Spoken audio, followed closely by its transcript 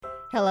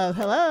Hello,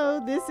 hello.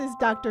 This is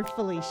Dr.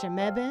 Felicia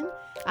Mebane.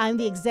 I'm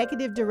the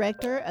Executive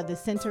Director of the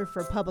Center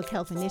for Public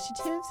Health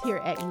Initiatives here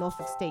at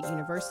Norfolk State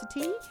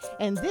University,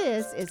 and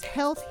this is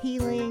Health,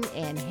 Healing,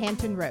 and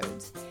Hampton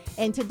Roads.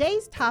 And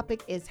today's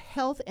topic is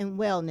health and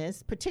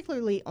wellness,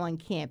 particularly on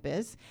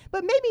campus,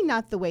 but maybe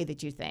not the way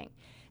that you think.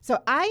 So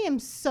I am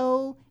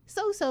so,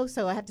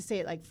 I have to say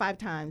it like 5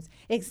 times,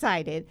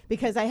 excited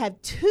because I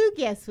have 2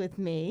 guests with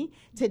me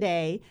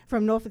today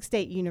from Norfolk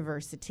State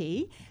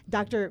University.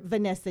 Dr.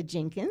 Vanessa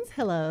Jenkins,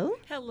 hello.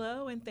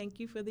 Hello, and thank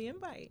you for the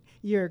invite.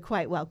 You're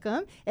quite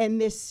welcome. And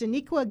Miss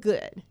Shaniqua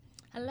Good.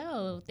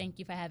 Hello, thank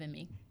you for having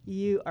me.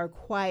 You are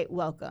quite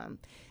welcome.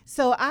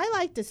 So I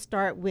like to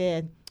start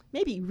with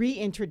maybe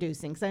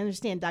reintroducing, because I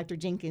understand Dr.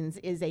 Jenkins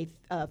is a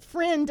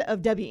friend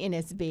of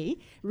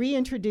WNSB,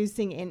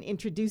 reintroducing and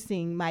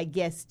introducing my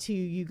guests to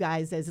you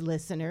guys as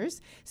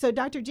listeners. So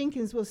Dr.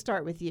 Jenkins, we'll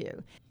start with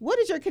you. What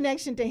is your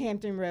connection to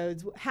Hampton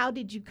Roads? How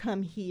did you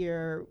come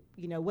here?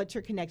 What's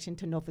your connection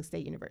to Norfolk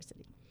State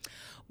University?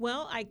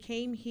 Well, I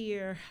came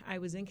here, I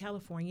was in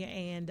California,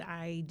 and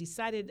I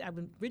decided, I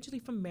was originally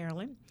from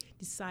Maryland,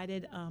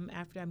 decided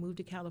after I moved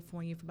to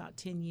California for about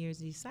 10 years,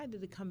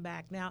 decided to come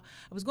back. Now,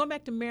 I was going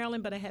back to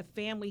Maryland, but I have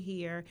family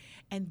here,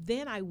 and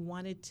then I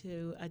wanted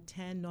to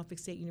attend Norfolk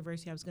State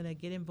University. I was going to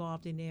get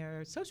involved in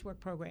their social work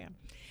program.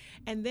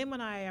 And then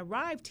when I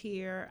arrived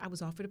here, I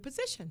was offered a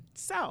position.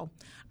 So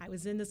I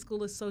was in the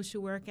School of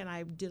Social Work, and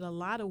I did a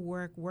lot of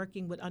work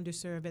working with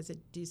underserved as it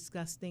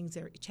discussed things,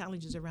 their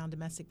challenges around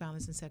domestic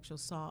violence and sexual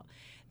assault.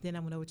 Then I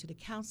went over to the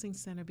counseling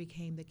center,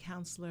 became the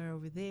counselor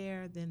over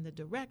there, then the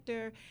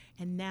director,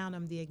 and now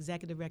I'm the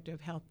executive director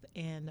of health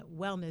and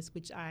wellness,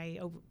 which I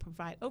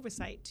provide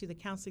oversight to the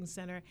counseling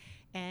center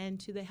and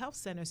to the health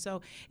center.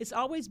 So it's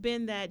always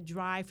been that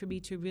drive for me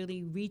to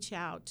really reach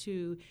out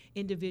to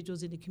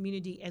individuals in the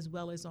community as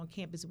well as on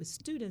campus with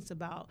students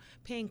about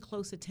paying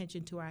close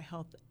attention to our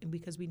health, and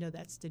because we know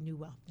that's the new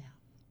wealth now.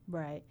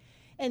 Right.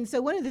 And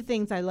so one of the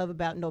things I love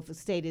about Norfolk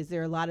State is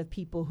there are a lot of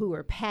people who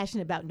are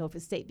passionate about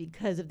Norfolk State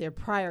because of their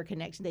prior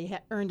connection. They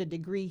earned a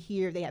degree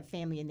here. They have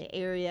family in the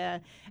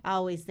area. I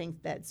always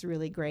think that's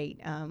really great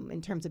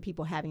in terms of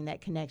people having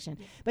that connection.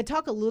 But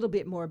talk a little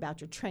bit more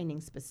about your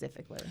training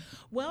specifically.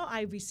 Well,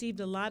 I received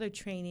a lot of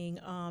training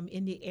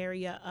in the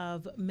area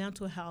of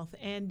mental health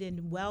and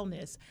in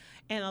wellness.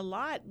 And a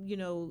lot,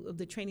 of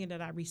the training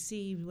that I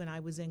received when I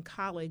was in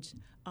college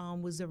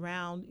was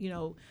around,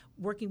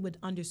 working with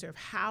underserved.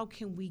 How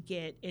can we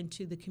get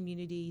into the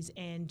communities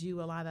and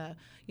do a lot of,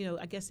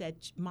 I guess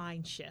that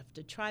mind shift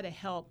to try to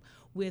help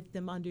with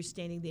them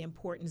understanding the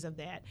importance of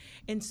that.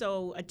 And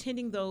so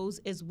attending those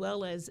as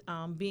well as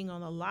being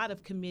on a lot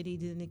of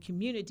committees in the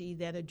community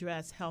that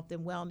address health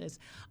and wellness.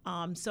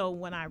 So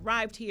when I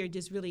arrived here,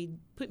 just really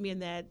put me in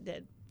that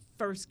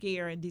first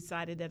gear and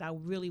decided that I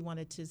really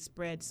wanted to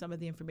spread some of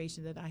the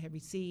information that I had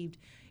received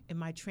in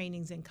my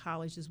trainings in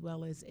college as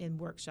well as in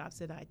workshops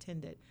that I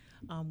attended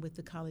with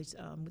the college,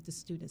 with the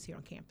students here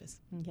on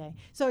campus. Okay.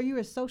 So are you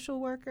a social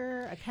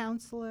worker, a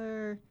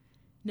counselor?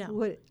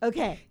 No.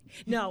 Okay.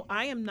 No,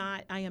 I am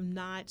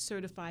not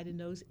certified in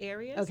those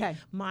areas. Okay.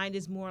 Mine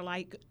is more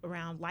like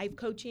around life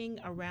coaching,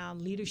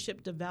 around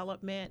leadership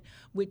development,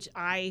 which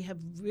I have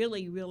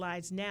really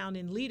realized now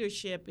in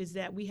leadership is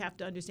that we have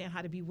to understand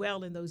how to be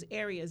well in those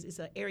areas. It's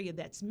an area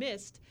that's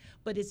missed,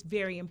 but it's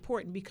very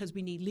important because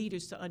we need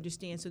leaders to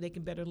understand so they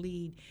can better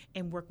lead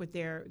and work with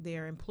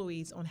their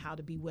employees on how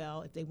to be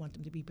well if they want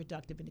them to be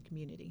productive in the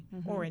community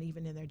or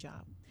even in their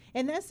job.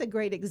 And that's a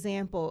great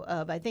example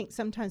of, I think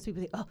sometimes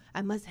people think,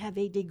 I must have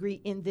a degree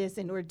in this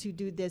in order to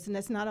do this, and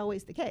that's not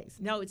always the case.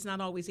 No, it's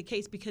not always the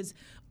case because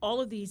all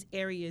of these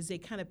areas, they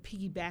kind of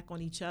piggyback on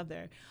each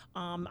other.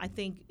 I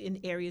think in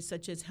areas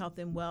such as health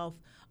and wealth,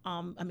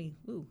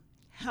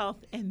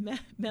 health and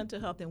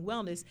mental health and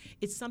wellness,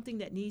 it's something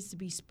that needs to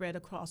be spread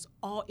across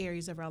all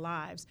areas of our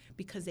lives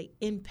because they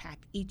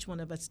impact each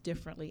one of us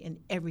differently in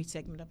every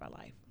segment of our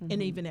life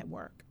and even at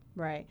work.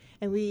 Right.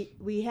 And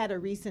we had a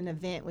recent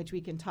event, which we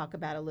can talk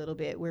about a little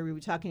bit, where we were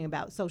talking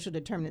about social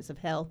determinants of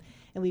health.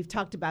 And we've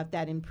talked about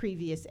that in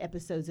previous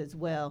episodes as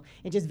well.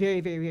 And just very,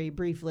 very, very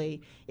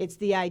briefly, it's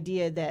the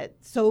idea that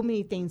so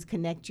many things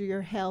connect to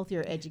your health,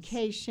 your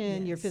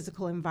education, your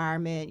physical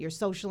environment, your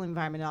social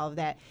environment, all of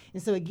that.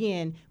 And so,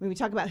 again, when we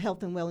talk about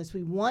health and wellness,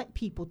 we want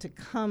people to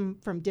come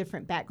from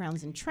different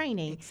backgrounds and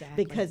training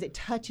because it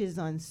touches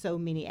on so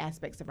many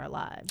aspects of our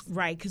lives.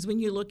 Right. Because when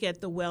you look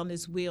at the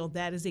wellness wheel,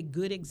 that is a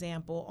good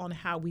example on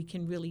how we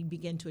can really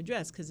begin to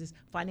address, because it's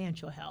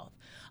financial health,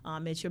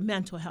 it's your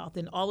mental health,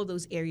 and all of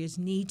those areas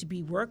need to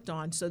be worked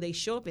on so they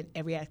show up in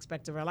every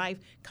aspect of our life,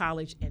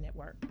 college and at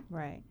work.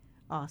 Right.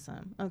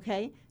 Awesome.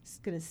 Okay.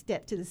 Just going to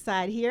step to the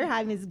side here.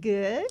 Hi, Ms.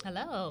 Good.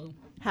 Hello.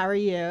 How are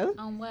you?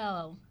 I'm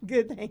well.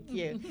 Good, thank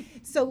you.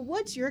 So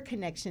what's your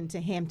connection to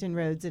Hampton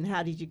Roads, and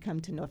how did you come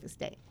to Norfolk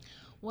State?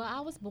 Well,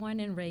 I was born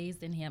and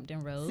raised in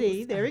Hampton Roads.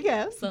 See, there we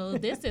go. So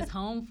this is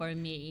home for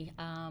me.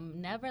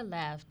 Never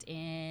left,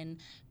 and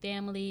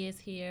family is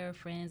here,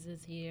 friends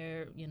is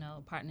here,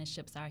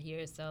 partnerships are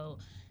here. So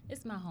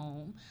it's my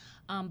home.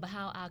 But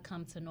how I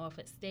come to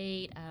Norfolk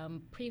State,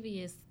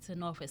 previous to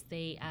Norfolk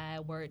State, I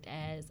worked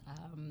as,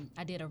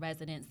 I did a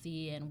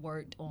residency and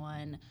worked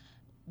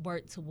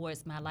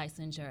towards my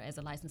licensure as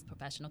a licensed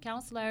professional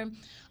counselor,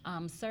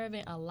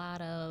 serving a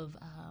lot of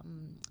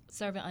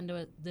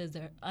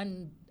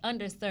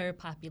underserved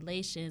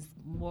populations,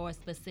 more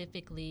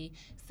specifically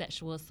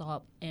sexual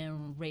assault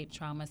and rape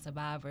trauma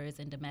survivors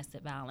and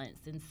domestic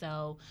violence. And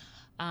so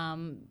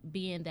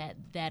being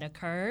that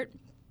occurred,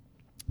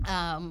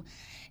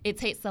 it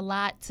takes a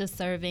lot to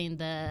serving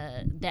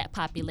that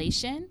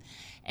population.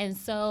 And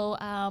so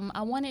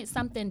I wanted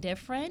something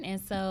different,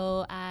 and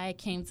so I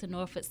came to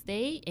Norfolk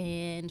State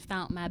and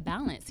found my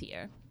balance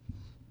here.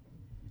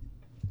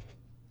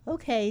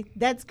 Okay,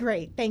 that's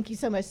great. Thank you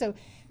so much. So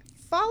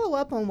follow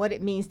up on what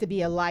it means to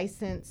be a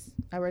licensed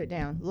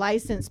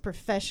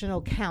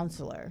professional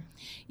counselor.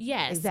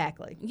 Yes.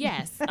 Exactly.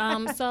 Yes.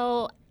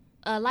 So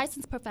a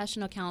licensed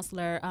professional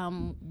counselor,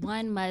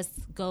 one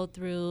must go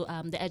through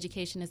the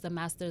education is a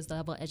master's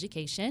level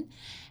education.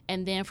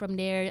 And then from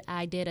there,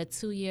 I did a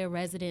 2-year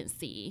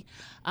residency.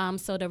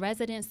 So the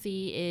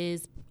residency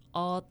is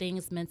all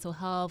things mental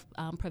health,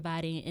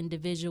 providing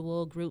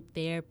individual, group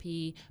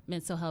therapy,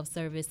 mental health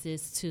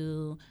services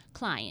to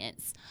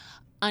clients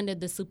under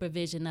the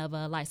supervision of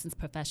a licensed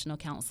professional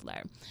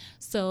counselor.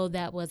 So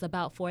that was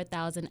about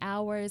 4,000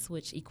 hours,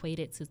 which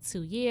equated to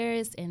 2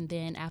 years. And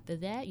then after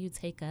that, you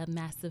take a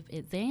massive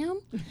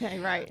exam.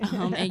 Right.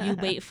 And you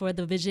wait for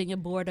the Virginia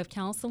Board of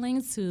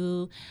Counseling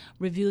to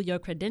review your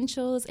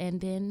credentials,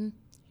 and then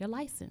your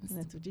license.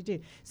 That's what you do.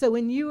 So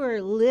when you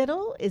were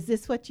little, is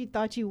this what you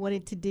thought you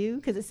wanted to do?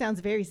 Because it sounds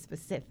very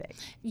specific.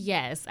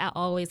 Yes, I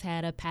always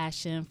had a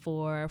passion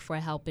for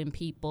helping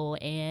people.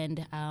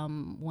 And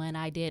when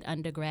I did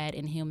undergrad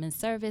in human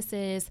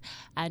services,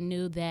 I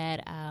knew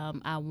that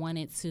I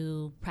wanted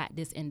to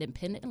practice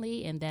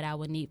independently and that I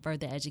would need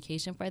further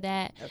education for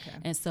that. Okay.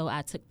 And so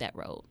I took that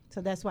road. So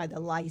that's why the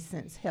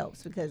license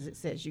helps, because it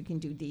says you can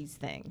do these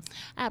things.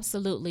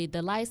 Absolutely.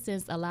 The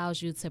license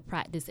allows you to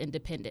practice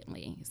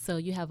independently. So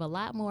you have a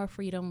lot more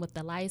freedom with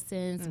the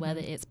license, whether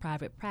it's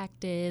private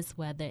practice,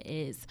 whether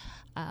it's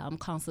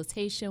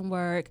consultation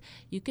work.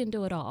 You can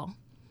do it all.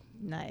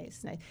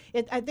 Nice.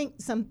 I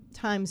think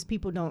sometimes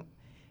people don't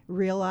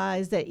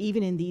realize that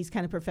even in these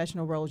kind of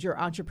professional roles, you're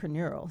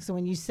entrepreneurial. So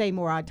when you say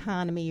more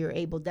autonomy, you're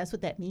able, that's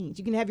what that means.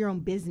 You can have your own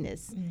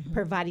business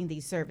providing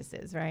these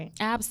services, right?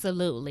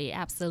 Absolutely.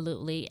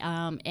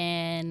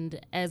 And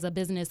as a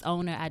business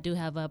owner, I do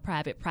have a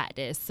private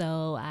practice.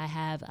 So I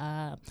have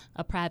a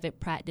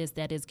private practice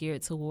that is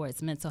geared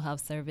towards mental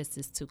health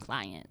services to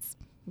clients.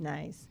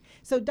 Nice.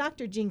 So,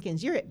 Dr.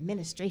 Jenkins, you're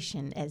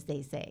administration, as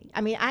they say.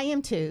 I mean, I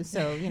am too,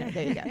 so,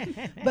 there you go.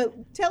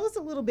 But tell us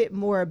a little bit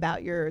more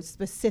about your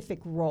specific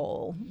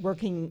role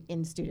working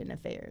in student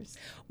affairs.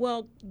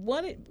 Well,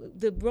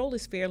 the role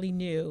is fairly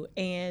new,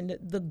 and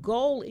the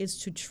goal is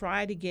to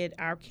try to get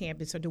our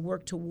campus, or to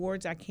work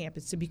towards our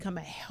campus, to become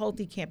a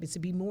healthy campus, to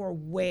be more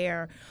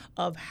aware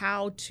of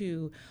how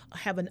to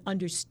have an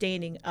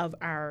understanding of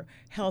our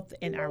health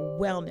and our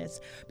wellness.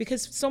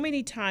 Because so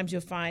many times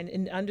you'll find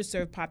in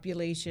underserved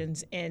populations,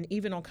 and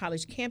even on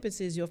college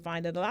campuses, you'll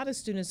find that a lot of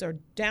students are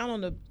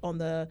down on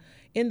the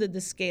end of the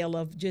scale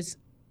of just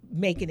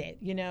making it.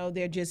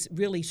 They're just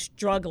really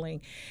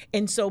struggling.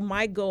 And so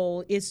my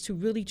goal is to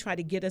really try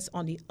to get us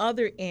on the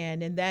other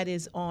end, and that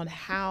is on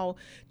how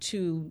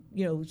to,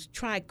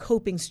 try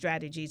coping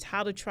strategies,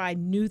 how to try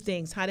new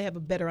things, how to have a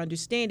better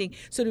understanding,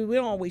 so that we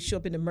don't always show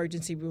up in the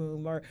emergency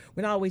room, or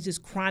we're not always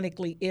just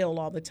chronically ill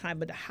all the time,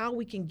 but how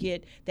we can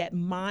get that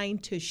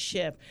mind to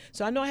shift.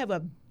 So I know I have a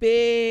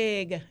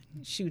big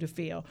shoe to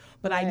fill,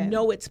 but I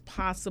know it's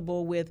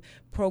possible with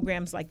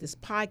programs like this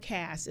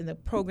podcast and the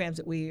programs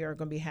that we are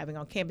going to be having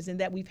on campus and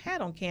that we've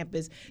had on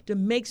campus, to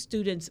make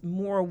students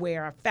more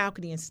aware, our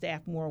faculty and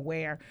staff more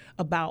aware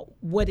about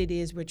what it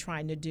is we're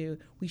trying to do.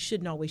 We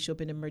shouldn't always show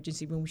up in the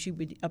emergency room. We should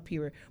be up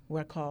here,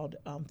 we're called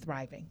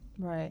thriving.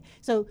 Right.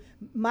 So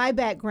my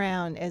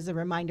background, as a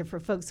reminder for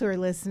folks who are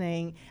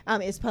listening,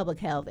 is public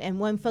health. And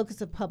one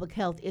focus of public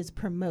health is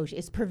promotion,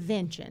 it's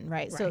prevention,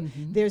 right? So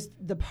there's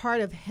the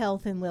part of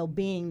health and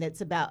well-being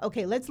that's about,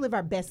 okay, let's live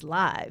our best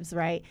lives,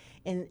 right?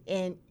 And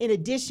in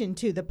addition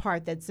to the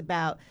part that's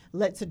about,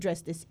 let's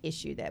address this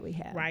issue that we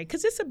have. Right,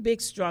 because it's a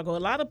big struggle. A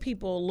lot of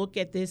people look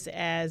at this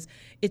as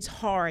it's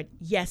hard.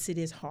 Yes, it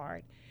is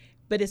hard.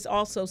 But it's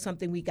also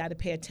something we got to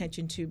pay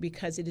attention to,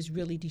 because it is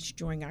really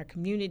destroying our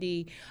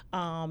community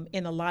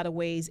in a lot of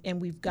ways.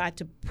 And we've got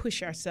to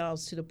push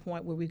ourselves to the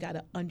point where we've got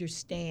to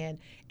understand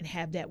and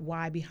have that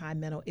why behind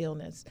mental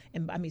illness.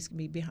 And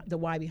the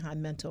why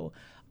behind mental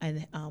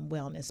and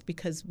wellness,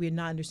 because we're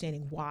not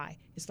understanding why.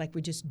 It's like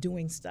we're just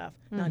doing stuff,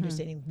 not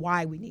understanding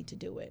why we need to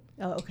do it.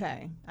 Oh,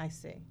 okay. I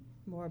see.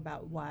 More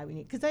about why we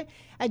need, because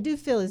I do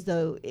feel as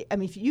though,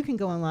 if you can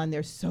go online,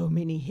 there's so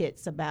many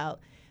hits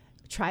about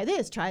try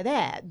this, try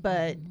that.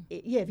 But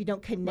if you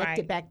don't connect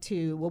it back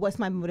to, well, what's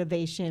my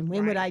motivation?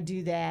 When would I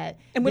do that?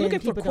 And we're looking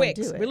for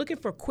quicks. Do we're looking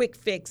for quick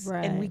fix,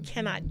 right. and we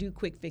cannot do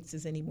quick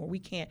fixes anymore. We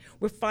can't.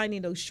 We're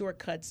finding those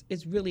shortcuts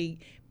is really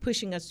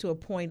pushing us to a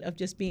point of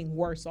just being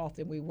worse off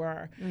than we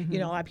were. You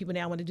know, a lot of people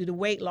now want to do the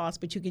weight loss,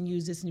 but you can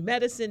use this new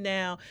medicine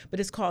now,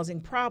 but it's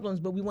causing problems,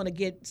 but we want to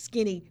get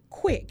skinny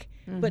quick,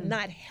 but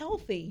not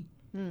healthy.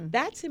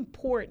 That's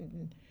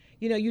important.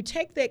 You know, you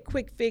take that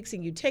quick fix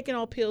and you're taking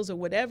all pills or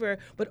whatever,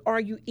 but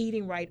are you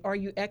eating right? Are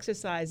you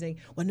exercising?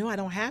 Well, no, I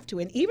don't have to.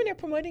 And even they're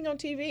promoting on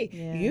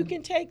TV, you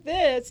can take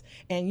this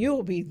and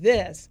you'll be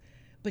this.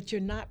 But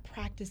you're not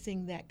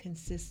practicing that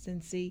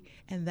consistency,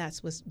 and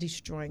that's what's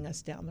destroying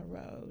us down the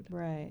road.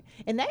 Right.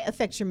 And that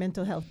affects your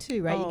mental health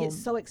too, right? You get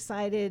so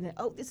excited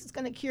and, this is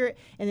going to cure it.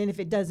 And then if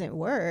it doesn't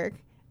work,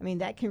 I mean,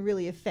 that can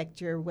really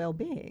affect your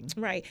well-being.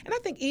 Right. And I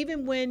think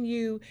even when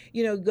you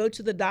go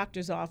to the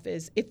doctor's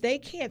office, if they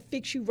can't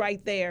fix you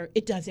right there,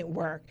 it doesn't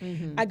work.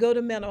 I go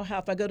to mental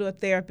health, I go to a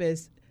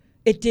therapist,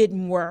 it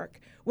didn't work.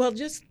 Well,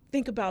 just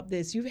think about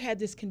this. You've had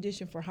this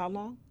condition for how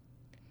long?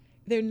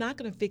 They're not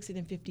going to fix it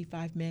in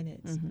 55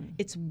 minutes.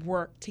 It's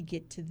work to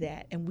get to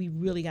that. And we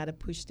really got to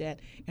push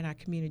that in our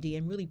community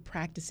and really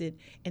practice it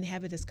and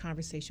have it as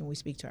conversation when we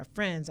speak to our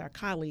friends, our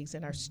colleagues,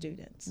 and our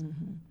students.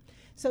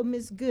 So,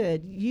 Ms.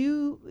 Good,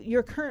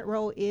 your current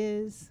role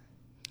is?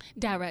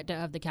 Director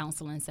of the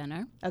Counseling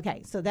Center.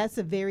 Okay, so that's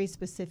a very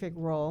specific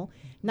role,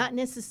 not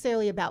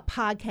necessarily about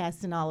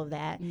podcasts and all of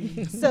that.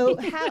 So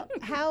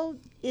how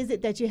is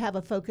it that you have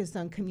a focus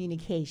on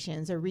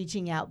communications or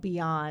reaching out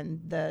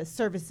beyond the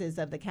services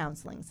of the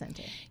Counseling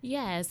Center?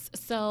 Yes,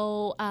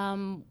 so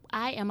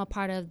I am a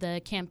part of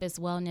the Campus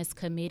Wellness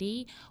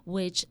Committee,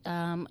 which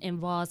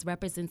involves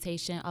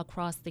representation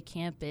across the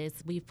campus.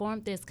 We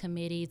formed this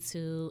committee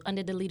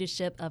under the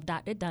leadership of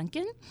Dr.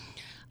 Duncan.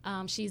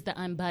 She's the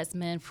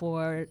ombudsman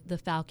for the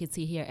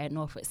faculty here at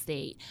Norfolk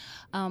State.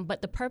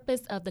 But the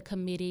purpose of the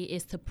committee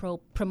is to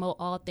promote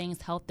all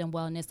things health and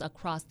wellness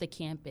across the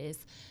campus,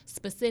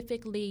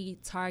 specifically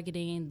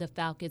targeting the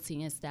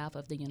faculty and staff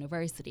of the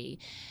university.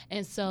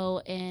 And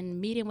so in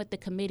meeting with the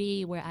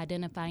committee, we're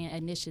identifying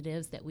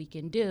initiatives that we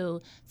can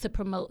do to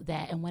promote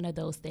that. And one of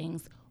those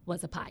things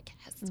was a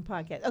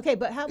podcast. Okay,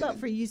 but how about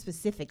for you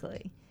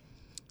specifically?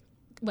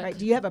 Right.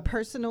 Do you have a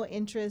personal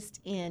interest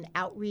in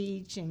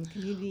outreach and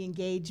community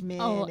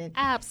engagement? Oh,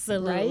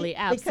 absolutely,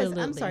 right?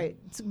 Absolutely.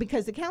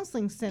 Because the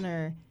Counseling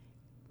Center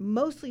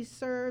mostly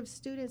serves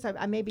students.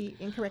 I may be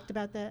incorrect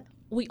about that.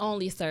 We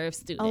only serve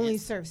students. Only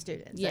serve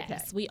students. Yes,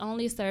 okay. We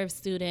only serve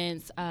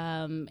students,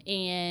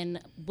 and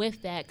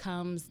with that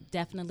comes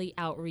definitely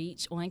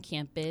outreach on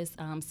campus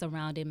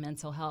surrounding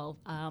mental health.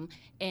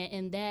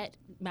 And that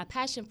my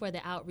passion for the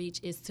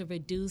outreach is to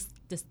reduce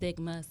the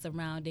stigma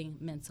surrounding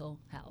mental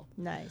health.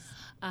 Nice.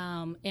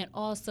 And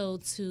also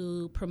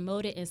to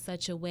promote it in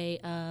such a way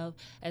of,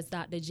 as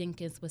Dr.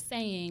 Jenkins was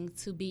saying,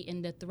 to be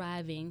in the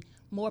thriving,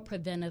 more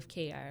preventive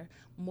care,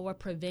 more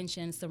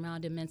prevention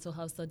surrounding mental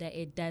health so that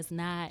it does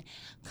not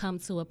come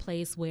to a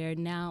place where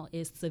now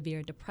is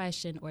severe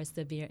depression or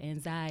severe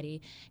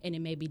anxiety, and it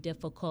may be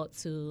difficult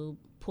to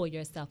pull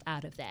yourself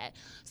out of that.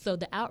 So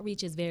the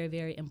outreach is very,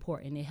 very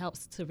important. It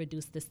helps to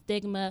reduce the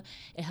stigma.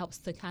 It helps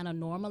to kind of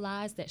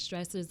normalize that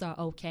stressors are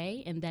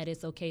okay and that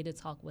it's okay to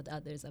talk with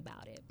others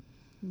about it.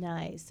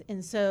 Nice.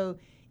 And so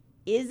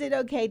is it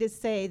okay to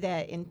say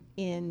that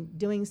in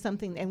doing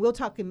something, and we'll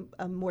talk in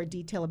more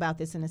detail about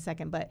this in a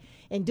second, but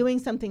in doing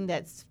something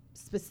that's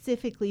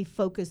specifically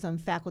focused on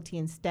faculty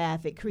and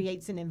staff, it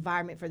creates an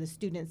environment for the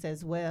students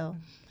as well?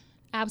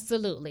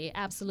 Absolutely,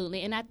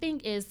 absolutely. And I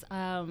think it's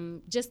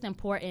just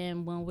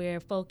important when we're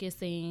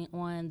focusing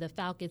on the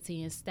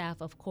faculty and staff,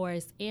 of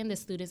course, and the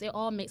students. It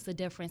all makes a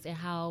difference in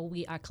how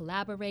we are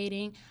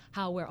collaborating,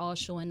 how we're all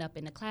showing up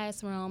in the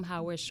classroom,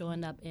 how we're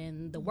showing up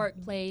in the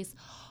workplace.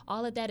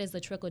 All of that is a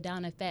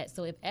trickle-down effect.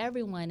 So if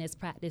everyone is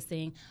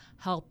practicing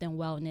health and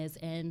wellness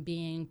and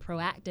being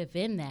proactive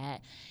in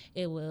that,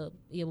 it will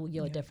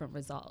yield different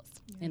results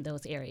in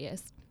those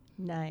areas.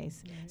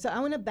 Nice. So I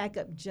want to back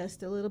up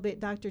just a little bit,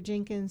 Dr.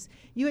 Jenkins.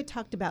 You had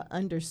talked about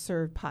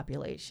underserved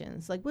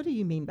populations. Like, what do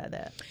you mean by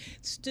that?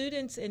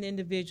 Students and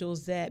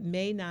individuals that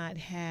may not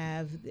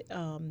have,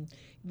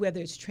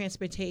 whether it's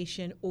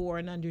transportation or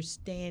an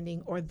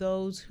understanding, or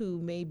those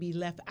who may be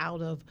left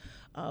out of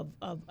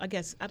I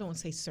guess, I don't want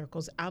to say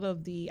circles, out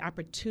of the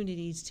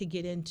opportunities to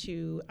get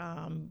into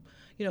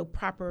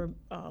proper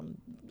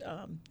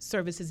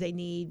services they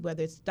need,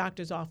 whether it's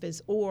doctor's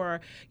office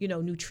or,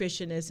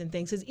 nutritionists and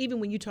things. Because even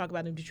when you talk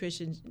about a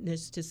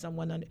nutritionist to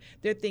someone,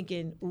 they're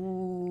thinking,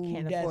 ooh,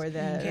 can't afford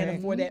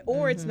that.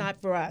 Or it's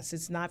not for us.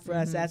 It's not for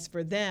us. That's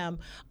for them.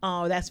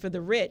 That's for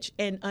the rich.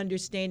 And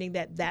understanding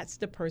that that's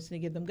the person to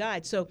give them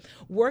guidance. So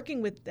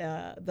working with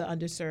the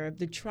underserved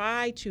to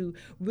try to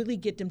really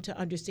get them to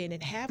understand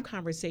and have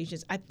conversations.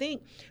 I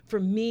think for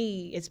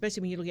me,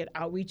 especially when you look at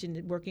outreach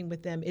and working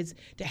with them, is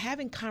to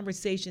having conversations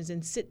conversations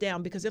and sit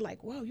down, because they're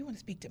like, whoa, you want to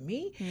speak to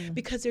me?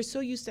 Because they're so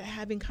used to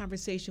having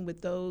conversation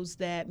with those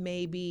that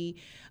may be,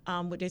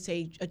 what they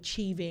say,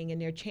 achieving,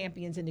 and they're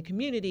champions in the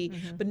community.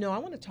 But no, I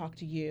want to talk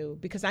to you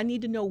because I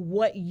need to know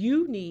what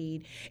you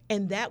need.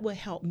 And that will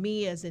help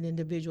me as an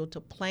individual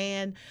to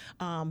plan,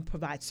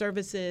 provide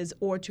services,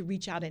 or to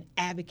reach out and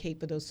advocate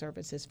for those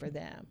services for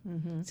them.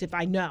 So if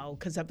I know,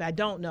 because if I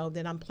don't know,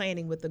 then I'm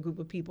planning with a group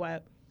of people.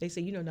 They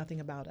say, you know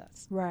nothing about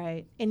us.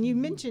 Right. And you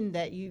mentioned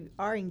that you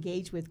are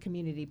engaged with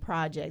community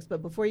projects.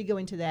 But before you go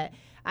into that,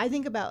 I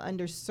think about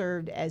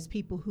underserved as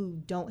people who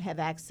don't have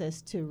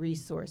access to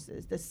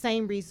resources, the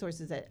same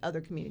resources that other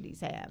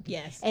communities have.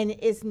 Yes. And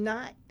it's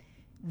not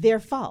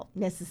their fault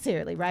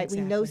necessarily, right?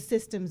 Exactly. We know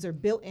systems are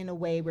built in a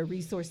way where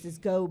resources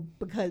go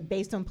because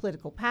based on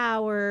political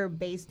power,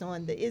 based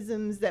on the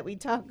isms that we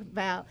talk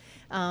about.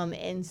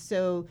 And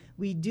so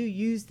we do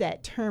use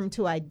that term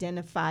to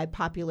identify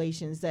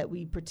populations that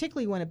we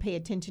particularly want to pay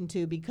attention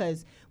to,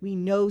 because we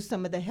know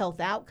some of the health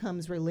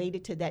outcomes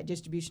related to that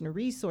distribution of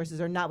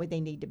resources are not what they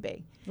need to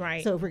be.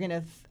 Right. So if we're going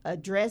to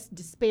address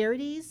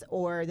disparities,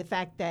 or the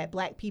fact that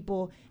Black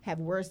people have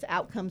worse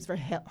outcomes for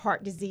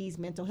heart disease,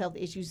 mental health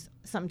issues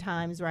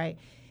sometimes, right,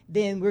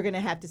 then we're going to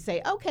have to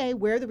say, okay,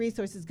 where are the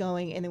resources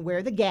going, and then where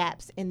are the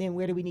gaps, and then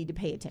where do we need to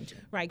pay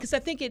attention? Right, because I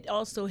think it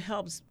also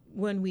helps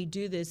when we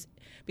do this,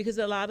 because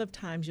a lot of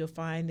times you'll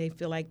find they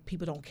feel like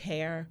people don't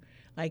care.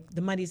 Like,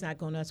 the money's not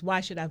going to us.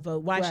 Why should I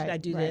vote? Why should I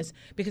do this?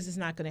 Because it's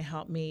not going to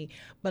help me.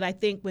 But I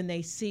think when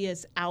they see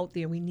us out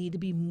there, we need to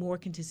be more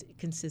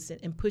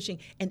consistent in pushing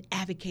and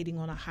advocating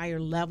on a higher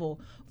level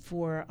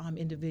for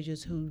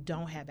individuals who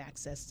don't have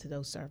access to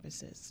those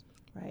services.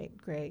 Right,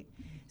 great.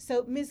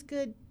 So, Ms.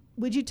 Good,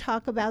 would you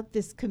talk about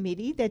this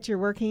committee that you're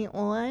working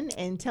on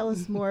and tell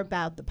us more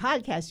about the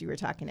podcast you were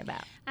talking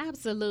about?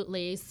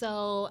 Absolutely.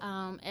 So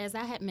as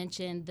I had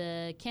mentioned,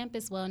 the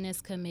Campus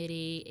Wellness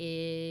Committee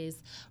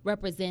is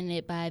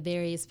represented by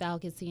various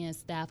faculty and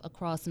staff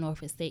across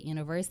Norfolk State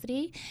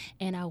University.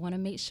 And I want to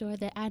make sure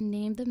that I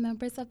name the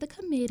members of the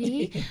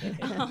committee.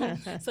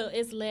 So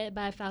it's led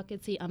by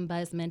Faculty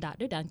Ombudsman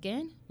Dr.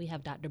 Duncan. We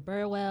have Dr.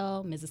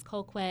 Burwell, Mrs.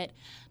 Colquitt,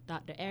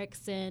 Dr.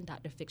 Erickson,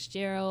 Dr.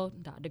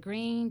 Fitzgerald, Dr.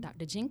 Green,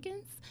 Dr.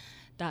 Jenkins,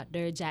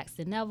 Dr.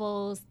 Jackson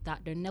Nevels,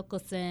 Dr.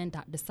 Nicholson,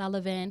 Dr.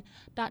 Sullivan,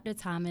 Dr.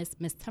 Thomas,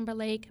 Ms.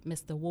 Timberlake,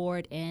 Mr.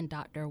 Ward, and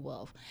Dr.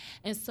 Wolf.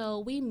 And so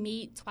we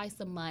meet twice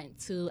a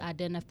month to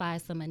identify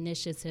some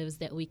initiatives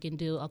that we can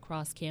do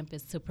across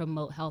campus to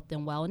promote health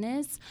and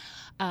wellness.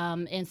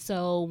 And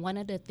so one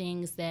of the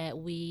things that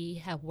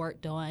we have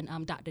worked on,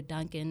 Dr.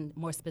 Duncan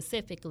more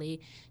specifically,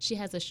 she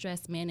has a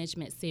stress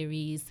management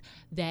series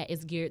that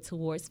is geared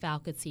towards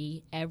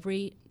faculty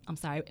every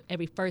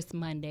first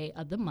Monday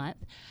of the month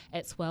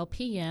at 12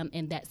 p.m.,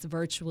 and that's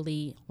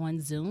virtually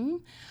on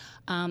Zoom.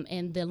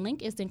 And the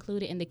link is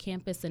included in the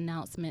campus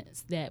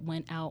announcements that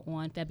went out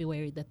on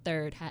February the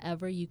 3rd.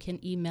 However, you can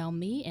email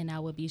me, and I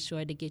will be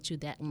sure to get you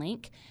that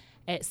link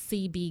at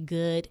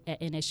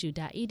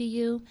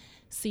cbgood@nsu.edu,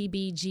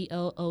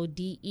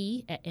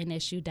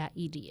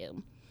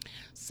 cbgoode@nsu.edu.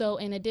 So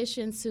in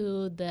addition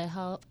to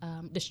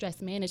the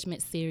stress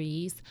management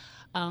series,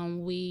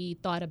 we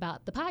thought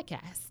about the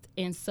podcast.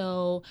 And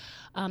so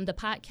the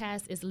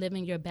podcast is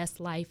Living Your Best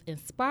Life in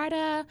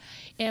Sparta.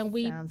 And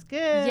Sounds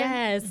good.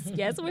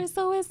 Yes, we're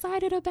so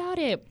excited about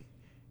it.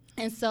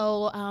 And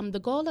so the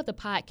goal of the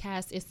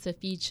podcast is to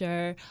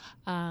feature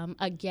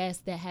a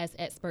guest that has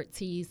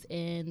expertise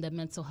in the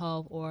mental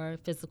health or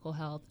physical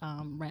health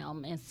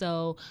realm. And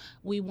so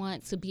we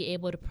want to be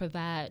able to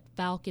provide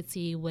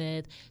faculty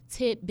with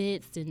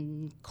tidbits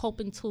and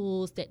coping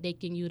tools that they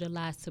can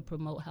utilize to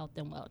promote health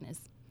and wellness.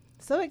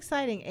 So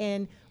exciting.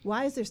 And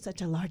why is there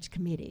such a large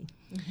committee?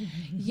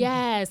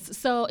 Yes.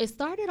 So it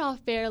started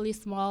off fairly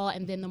small,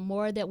 and then the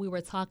more that we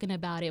were talking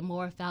about it,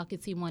 more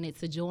faculty wanted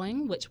to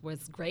join, which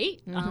was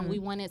great. We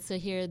wanted to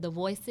hear the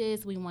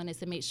voices. We wanted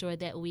to make sure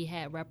that we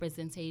had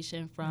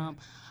representation from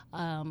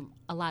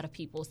a lot of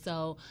people.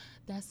 So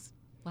that's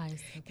why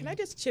it's so Can I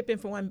just chip in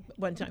for one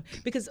time?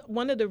 Because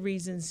one of the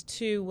reasons,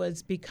 too,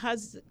 was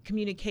because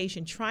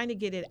communication, trying to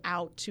get it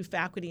out to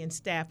faculty and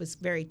staff was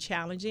very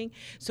challenging.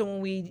 So when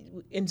we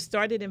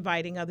started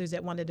inviting others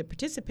that wanted to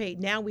participate,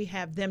 now we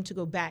have them to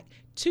go back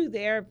to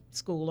their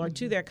school or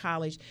to their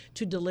college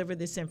to deliver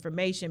this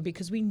information,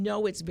 because we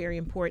know it's very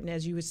important,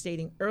 as you were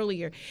stating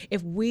earlier.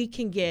 If we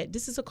can get,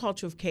 this is a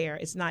culture of care.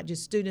 It's not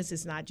just students,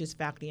 it's not just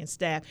faculty and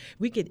staff.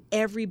 We get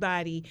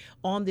everybody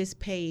on this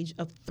page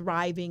of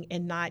thriving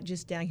and not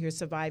just down here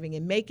surviving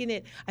and making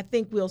it. I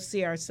think we'll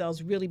see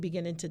ourselves really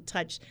beginning to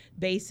touch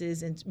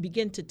bases and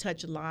begin to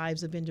touch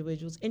lives of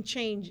individuals and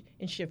change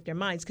and shift their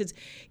minds. Because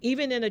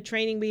even in a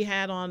training we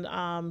had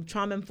on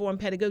trauma-informed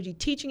pedagogy,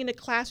 teaching in the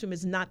classroom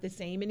is not the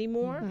same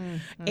anymore.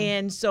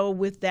 And so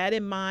with that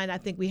in mind, I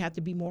think we have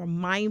to be more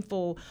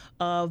mindful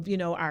of,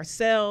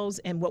 ourselves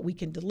and what we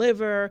can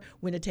deliver,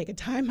 when to take a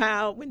time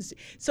out.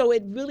 So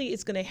it really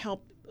is going to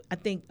help, I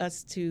think,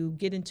 us to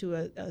get into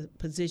a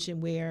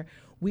position where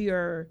we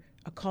are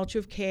a culture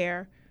of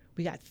care.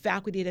 We got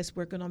faculty that's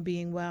working on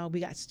being well. We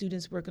got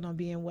students working on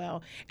being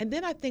well. And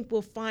then I think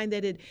we'll find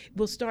that it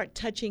will start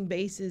touching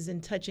bases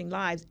and touching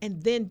lives,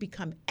 and then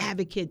become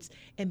advocates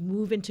and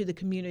move into the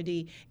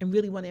community and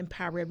really want to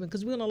empower everyone,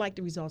 because we don't like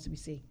the results we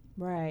see.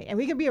 Right. And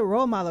we can be a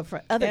role model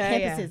for other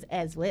campuses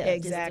as well.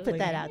 Exactly. Just put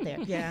that out there.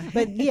 Yeah.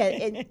 But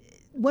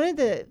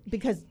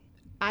because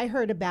I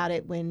heard about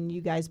it when you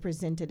guys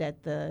presented at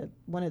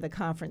one of the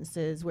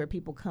conferences where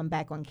people come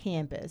back on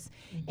campus.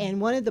 Mm-hmm.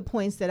 And one of the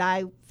points that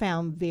I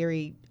found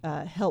very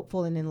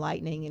helpful and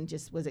enlightening and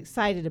just was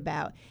excited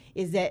about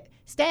is that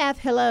staff,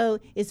 hello,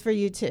 is for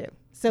you too.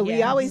 So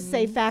we always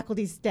say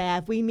faculty,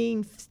 staff. We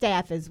mean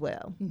staff as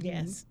well.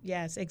 Yes,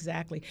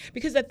 exactly.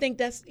 Because I think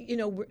that's,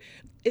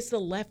 it's the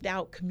left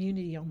out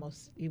community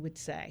almost, you would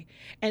say.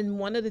 And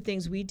one of the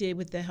things we did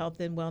with the Health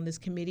and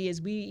Wellness Committee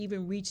is we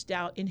even reached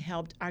out and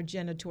helped our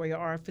janitorial,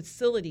 our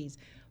facilities.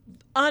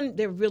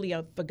 They're really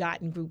a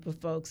forgotten group of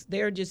folks.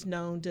 They're just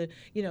known to,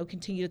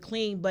 continue to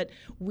clean. But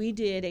we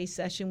did a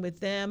session with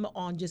them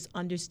on just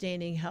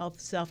understanding health,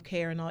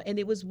 self-care, and all, and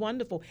it was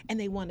wonderful. And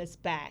they want us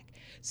back.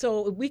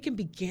 So if we can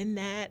begin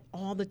that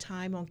all the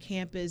time on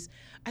campus,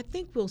 I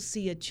think we'll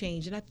see a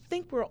change. And I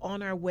think we're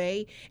on our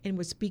way, and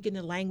we're speaking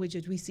the language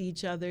as we see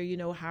each other.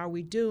 How are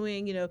we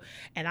doing?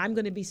 And I'm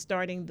going to be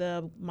starting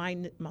the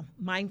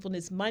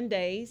Mindfulness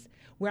Mondays,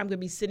 where I'm going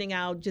to be sitting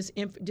out just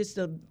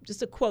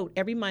a quote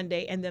every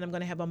Monday, and then I'm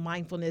going to have a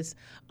mindfulness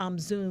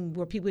Zoom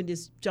where people can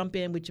just jump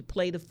in with your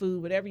plate of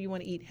food, whatever you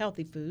want to eat,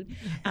 healthy food.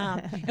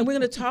 And we're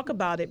going to talk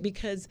about it,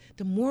 because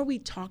the more we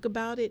talk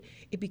about it,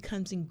 it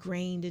becomes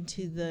ingrained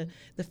into the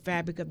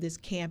fabric of this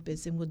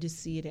campus, and we'll just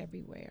see it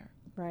everywhere.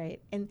 Right.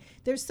 And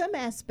there's some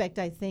aspect,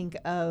 I think,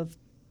 of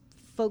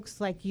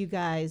folks like you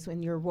guys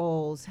in your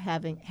roles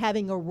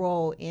having a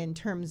role in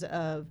terms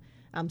of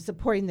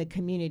supporting the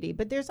community.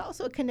 But there's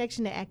also a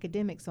connection to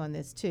academics on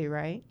this too,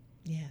 right?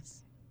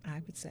 Yes,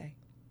 I would say.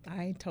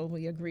 I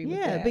totally agree with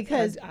that. Yeah,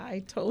 because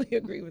I totally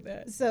agree with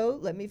that. So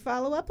let me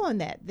follow up on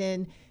that.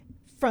 Then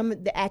from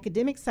the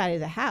academic side of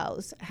the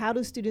house, how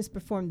do students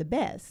perform the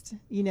best?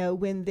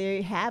 When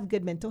they have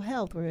good mental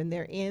health, or when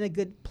they're in a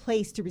good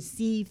place to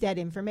receive that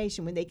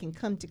information, when they can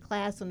come to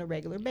class on a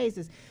regular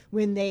basis,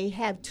 when they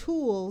have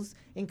tools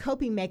and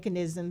coping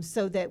mechanisms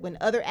so that when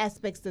other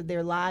aspects of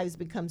their lives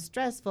become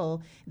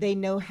stressful, they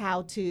know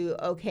how to,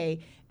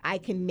 I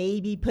can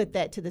maybe put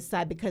that to the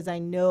side because I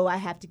know I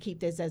have to keep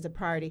this as a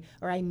priority,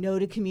 or I know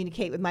to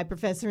communicate with my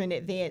professor in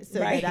advance so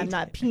that I'm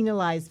not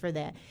penalized for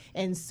that.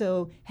 And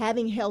so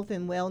having health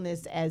and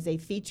wellness as a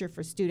feature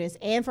for students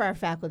and for our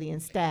faculty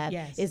and staff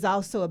is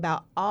also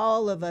about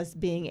all of us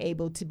being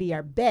able to be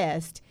our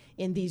best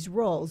in these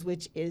roles,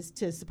 which is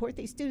to support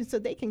these students so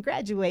they can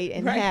graduate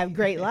and have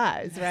great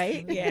lives,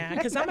 right? Yeah,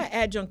 because I'm an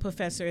adjunct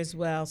professor as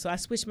well, so I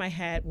switch my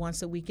hat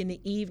once a week in the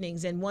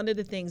evenings. And one of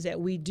the things that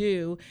we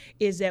do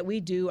is that we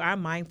do our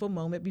mindful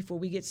moment before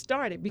we get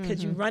started,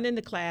 because you run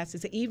into class,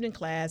 it's an evening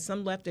class,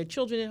 some left their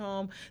children at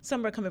home,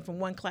 some are coming from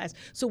one class.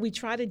 So we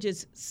try to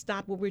just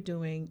stop what we're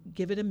doing,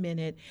 give it a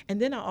minute,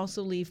 and then I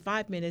also leave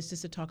 5 minutes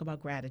just to talk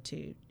about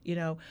gratitude,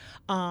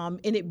 and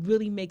it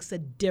really makes a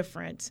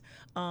difference.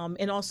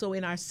 And also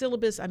in our syllabus,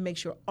 I make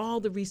sure all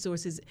the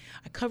resources,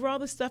 I cover all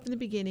the stuff in the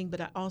beginning, but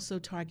I also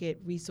target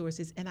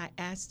resources, and I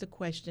ask the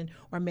question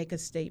or make a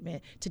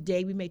statement.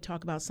 Today we may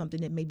talk about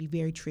something that may be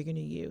very triggering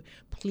to you.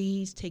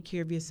 Please take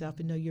care of yourself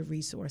and know your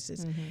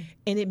resources.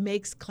 And it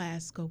makes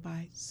class go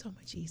by so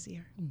much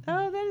easier.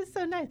 Oh, that is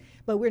so nice.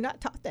 But we're not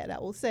taught that, I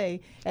will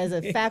say. As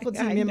a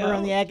faculty member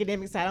on the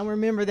academic side, I don't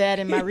remember that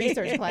in my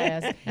research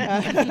class.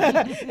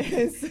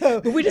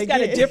 But we just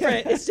got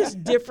it's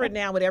just different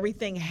now with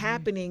everything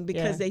happening,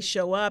 because they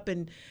show up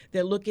and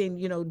they're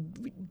looking,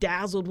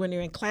 dazzled when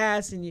they're in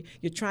class, and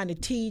you're trying to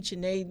teach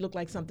and they look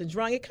like something's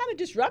wrong. It kind of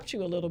disrupts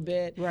you a little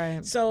bit.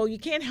 Right. So you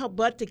can't help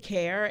but to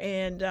care.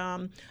 And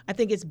I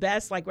think it's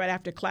best, like right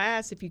after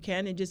class, if you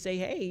can, and just say,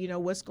 hey,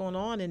 what's going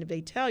on? And if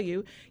they tell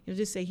you,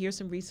 just say, here's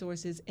some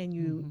resources, and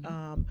you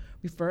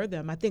refer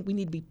them. I think we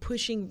need to be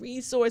pushing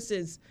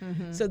resources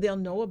so they'll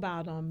know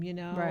about them,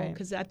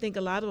 because I think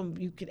a lot of them,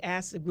 you could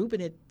ask the group,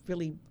 and it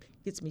really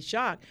gets me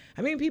shocked.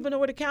 How many people know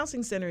what a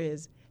counseling center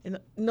is? And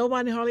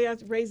nobody hardly has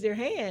to raise their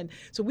hand.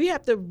 So we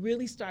have to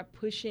really start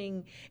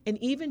pushing, and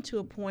even to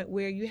a point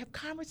where you have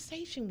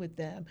conversation with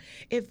them.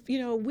 If,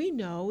 we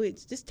know,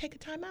 it's just take a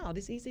time out.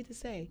 It's easy to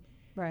say.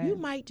 Right. You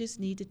might just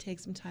need to take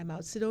some time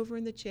out. Sit over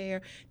in the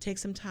chair, take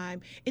some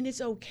time, and it's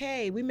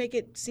okay. We make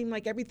it seem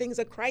like everything's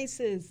a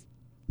crisis.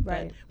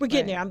 Right. But we're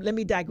getting there. Let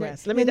me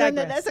digress. No,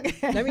 that's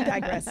okay. Let me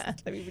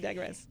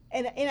digress.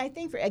 And I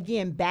think,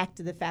 again, back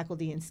to the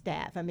faculty and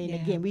staff. I mean,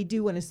 again, we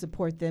do want to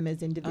support them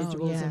as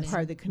individuals and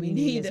part of the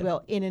community as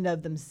well, in and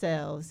of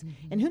themselves.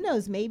 And who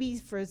knows, maybe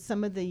for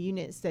some of the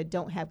units that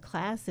don't have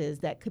classes,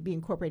 that could be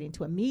incorporated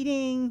into a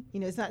meeting.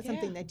 It's not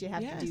something that you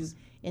have to do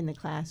in the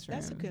classroom.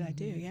 That's a good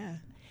idea,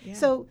 Yeah.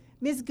 So,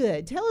 Ms.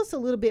 Good, tell us a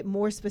little bit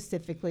more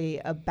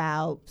specifically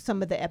about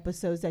some of the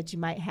episodes that you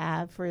might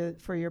have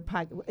for your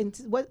podcast, and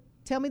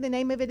Tell me the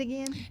name of it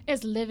again.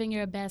 It's Living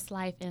Your Best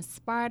Life in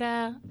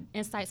Sparta,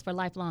 Insights for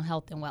Lifelong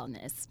Health and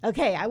Wellness.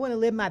 Okay, I want to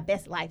live my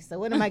best life. So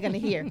what am I going to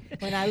hear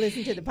when I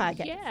listen to the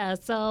podcast? Yeah,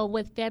 so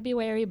with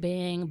February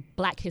being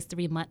Black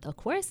History Month, of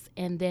course,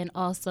 and then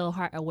also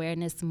Heart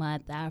Awareness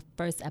Month, our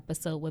first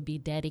episode will be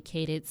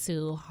dedicated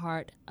to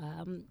heart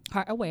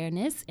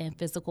awareness and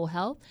physical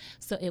health.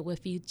 So it will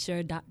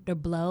feature Dr.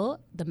 Blow,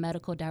 the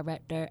medical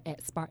director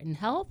at Spartan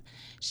Health.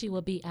 She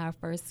will be our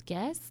first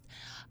guest.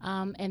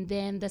 And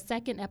then the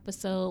second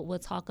episode will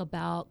talk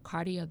about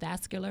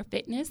cardiovascular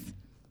fitness.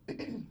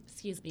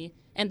 Excuse me.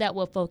 And that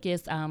will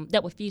focus,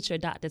 that will feature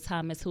Dr.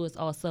 Thomas, who is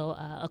also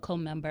a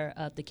co-member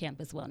of the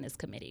Campus Wellness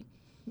Committee.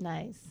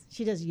 Nice.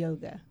 She does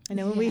yoga. And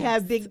then when we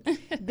have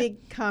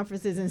big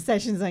conferences and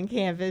sessions on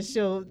campus,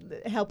 she'll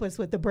help us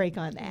with the break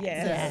on that.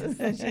 Yes.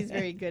 So she's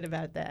very good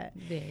about that.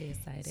 Very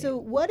excited. So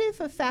what if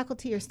a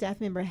faculty or staff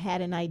member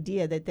had an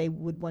idea that they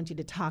would want you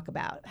to talk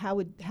about? How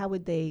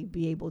would they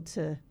be able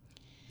to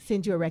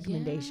send you a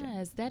recommendation?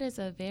 Yes, that is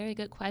a very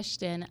good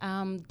question.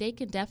 They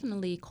can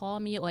definitely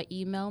call me or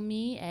email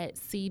me at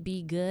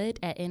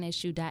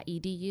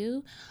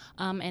cbgood@nsu.edu,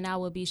 and I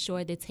will be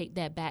sure to take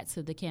that back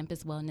to the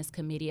Campus Wellness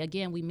Committee.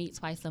 Again, we meet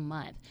twice a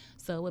month,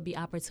 so it will be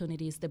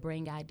opportunities to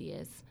bring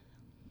ideas.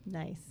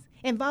 Nice.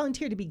 And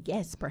volunteer to be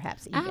guests,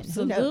 perhaps, even.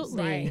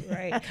 Absolutely.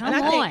 Right. Come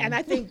on. And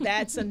I think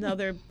that's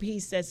another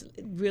piece that's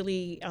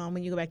really,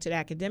 when you go back to the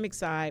academic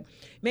side,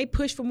 may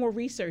push for more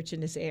research in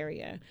this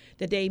area.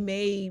 That they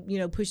may,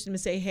 push them to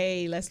say,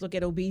 hey, let's look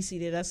at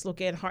obesity, let's look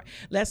at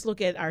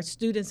our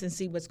students and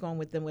see what's going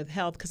with them with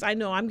health. Because I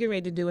know I'm getting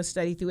ready to do a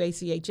study through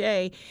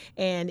ACHA,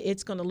 and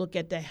it's going to look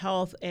at the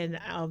health and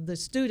of the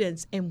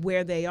students and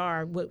where they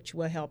are, which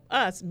will help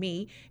us,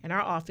 me, and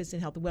our office in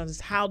health and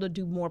wellness, how to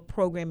do more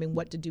programming,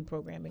 what to do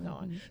programming on.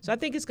 So I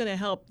think it's going to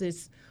help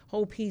this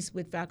whole piece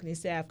with faculty and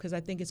staff, because I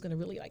think it's going to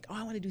really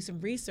I want to do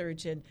some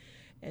research and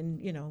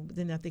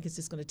then I think it's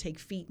just going to take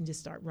feet and just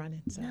start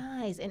running. So.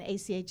 Nice. And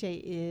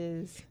ACHA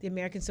is? The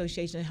American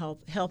Association of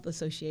Health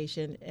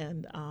Association,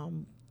 and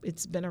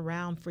it's been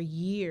around for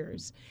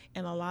years,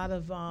 and a lot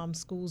of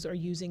schools are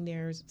using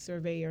their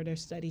survey or their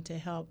study to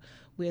help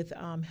with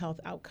health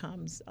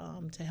outcomes,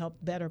 to help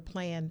better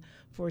plan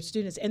for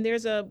students. And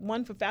there's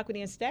one for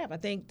faculty and staff. I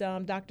think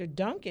Dr.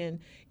 Duncan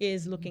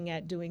is looking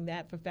at doing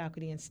that for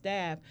faculty and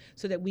staff,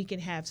 so that we can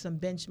have some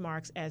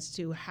benchmarks as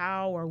to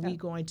how are we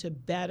going to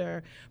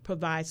better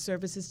provide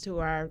services to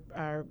our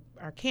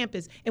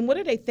campus, and what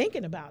are they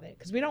thinking about it,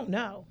 because we don't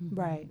know.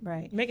 Right.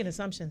 Making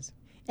assumptions.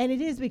 And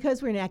it is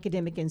because we're an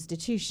academic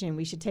institution,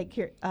 we should take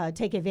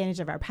advantage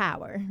of our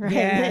power, right?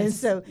 Yes. And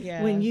so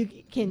when you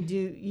can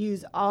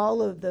use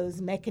all of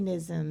those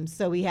mechanisms,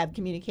 so we have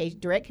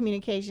direct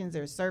communications,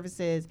 there are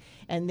services,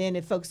 and then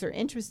if folks are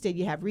interested,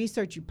 you have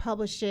research, you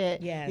publish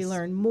it, you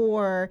learn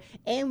more,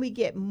 and we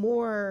get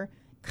more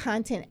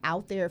content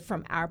out there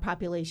from our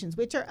populations,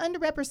 which are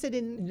underrepresented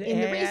in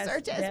the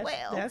research as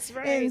well. That's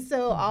right. And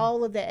so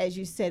all of that, as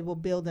you said, will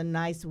build a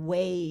nice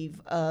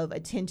wave of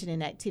attention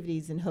and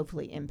activities and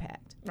hopefully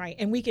impact. Right.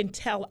 And we can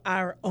tell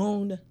our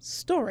own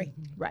story.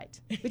 Right.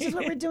 Which is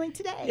what we're doing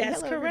today.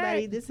 Yes, Hello, correct.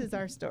 everybody. This is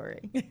our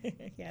story.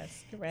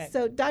 Yes, correct.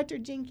 So, Dr.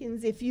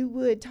 Jenkins, if you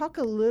would talk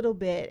a little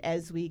bit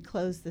as we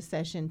close the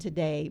session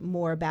today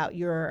more about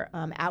your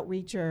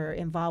outreach or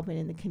involvement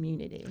in the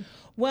community.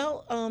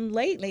 Well,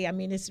 lately,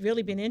 it's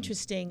really been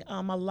interesting.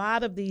 A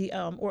lot of the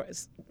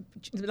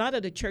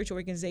church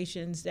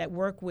organizations that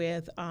work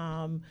with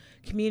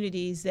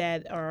communities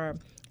that are,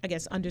 I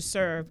guess,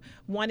 underserved,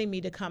 wanting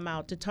me to come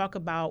out to talk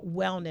about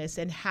wellness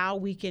and how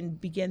we can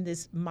begin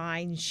this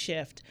mind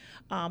shift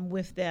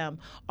with them.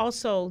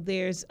 Also,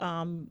 there's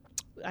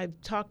I've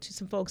talked to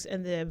some folks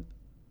in the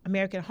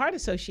American Heart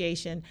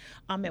Association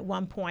at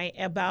one point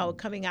about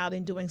coming out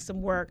and doing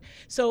some work.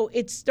 So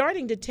it's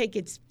starting to take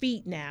its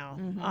feet now.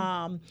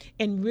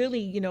 And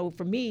really,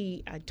 for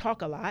me, I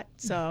talk a lot.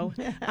 So,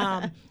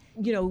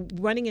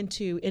 running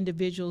into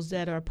individuals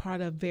that are part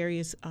of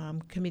various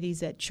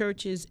committees at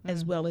churches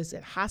as well as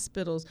at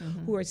hospitals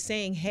who are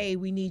saying, hey,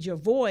 we need your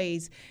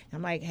voice. And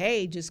I'm like,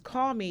 hey, just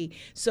call me.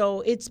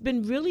 So it's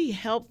been really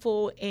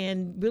helpful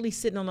and really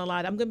sitting on a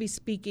lot. I'm going to be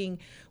speaking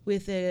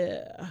with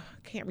I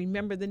can't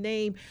remember the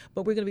name,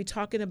 but we're going to be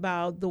talking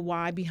about the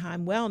why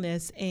behind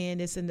wellness,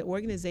 and it's an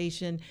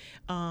organization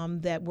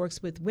that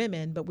works with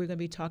women, but we're going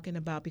to be talking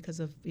about, because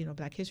of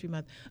Black History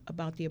Month,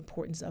 about the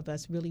importance of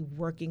us really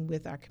working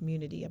with our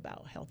community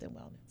about health and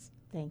wellness.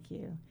 Thank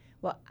you.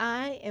 Well,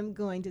 I am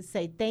going to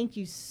say thank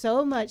you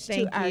so much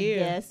to our you.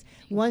 guests.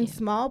 One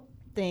small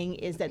thing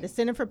is that the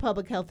Center for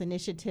Public Health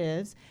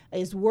Initiatives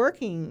is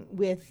working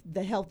with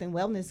the Health and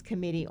Wellness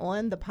Committee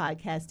on the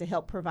podcast to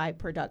help provide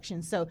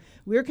production. So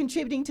we're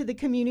contributing to the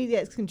community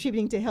that's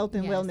contributing to health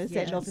and wellness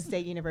at Norfolk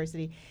State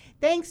University.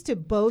 Thanks to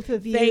both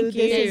of you. Thank you.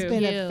 This has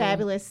been a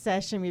fabulous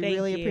session. We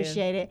really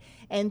appreciate it.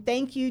 And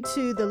thank you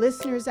to the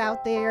listeners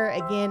out there.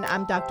 Again,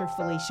 I'm Dr.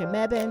 Felicia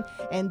Mebane,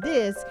 and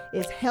this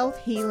is Health,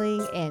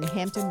 Healing, and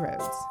Hampton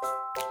Roads.